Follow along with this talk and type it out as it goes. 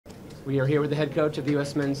We are here with the head coach of the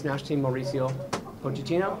U.S. men's national team, Mauricio,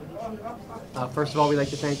 Pochettino. First of all, we'd like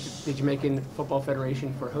to thank the Jamaican Football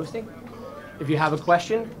Federation for hosting. If you have a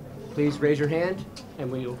question, please raise your hand,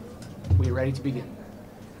 and we are ready to begin.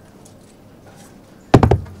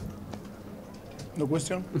 No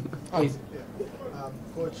question? Please.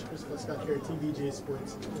 Coach Christopher Scott here, TVJ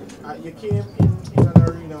Sports. You came in an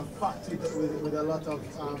arena packed with a lot of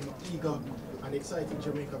eager and exciting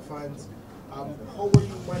Jamaica fans. How will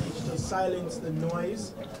you manage to silence the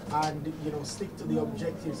noise and stick to the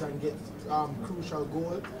objectives and get crucial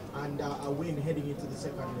goal and a win heading into the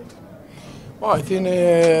second leg? Well, I think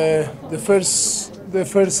the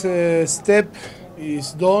first step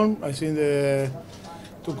is done. I think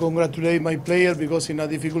to congratulate my player because in a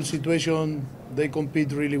difficult situation they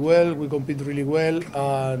compete really well. We compete really well,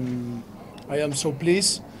 and I am so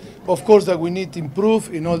pleased. Of course, that we need to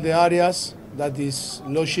improve in all the areas. That is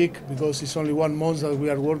logic because it's only 1 month that we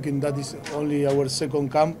are working. That is only our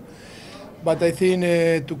second camp. But I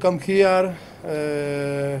think to come here,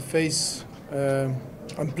 face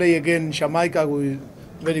and play again Jamaica with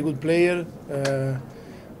very good player,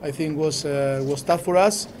 I think was tough for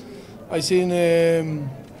us. I think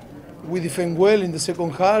we defend well in the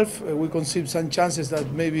second half. We concede some chances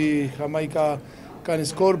that maybe Jamaica can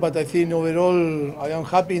score, but I think overall I am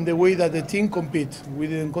happy in the way that the team compete. We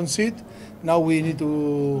didn't concede. Now we need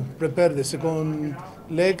to prepare the second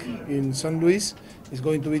leg in St. Louis. It's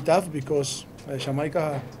going to be tough because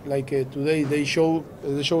Jamaica, like today, they show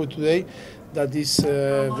today that is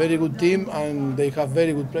a very good team and they have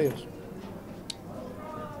very good players.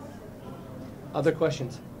 Other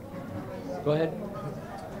questions? Go ahead.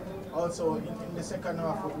 Also, in the second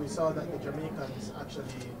half, we saw that the Jamaicans actually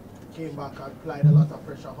came back and applied a lot of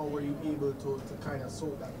pressure. How were you able to kind of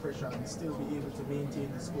soak that pressure and still be able to maintain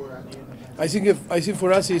the score at the end? I think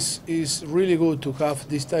for us is really good to have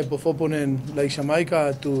this type of opponent like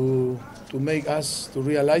Jamaica to make us to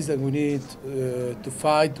realize that we need to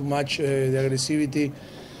fight to match the aggressivity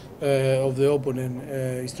of the opponent.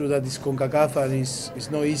 It's true that it's CONCACAF and it's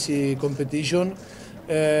no easy competition,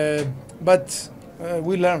 but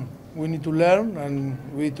we learn. We need to learn, and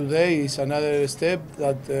today is another step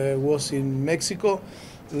that was in Mexico.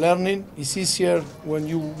 Learning is easier when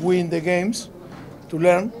you win the games. To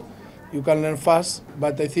learn, you can learn fast.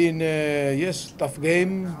 But I think yes, tough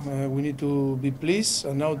game. We need to be pleased,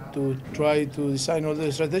 and now to try to design all the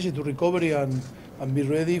strategy to recovery and be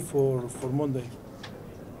ready for Monday.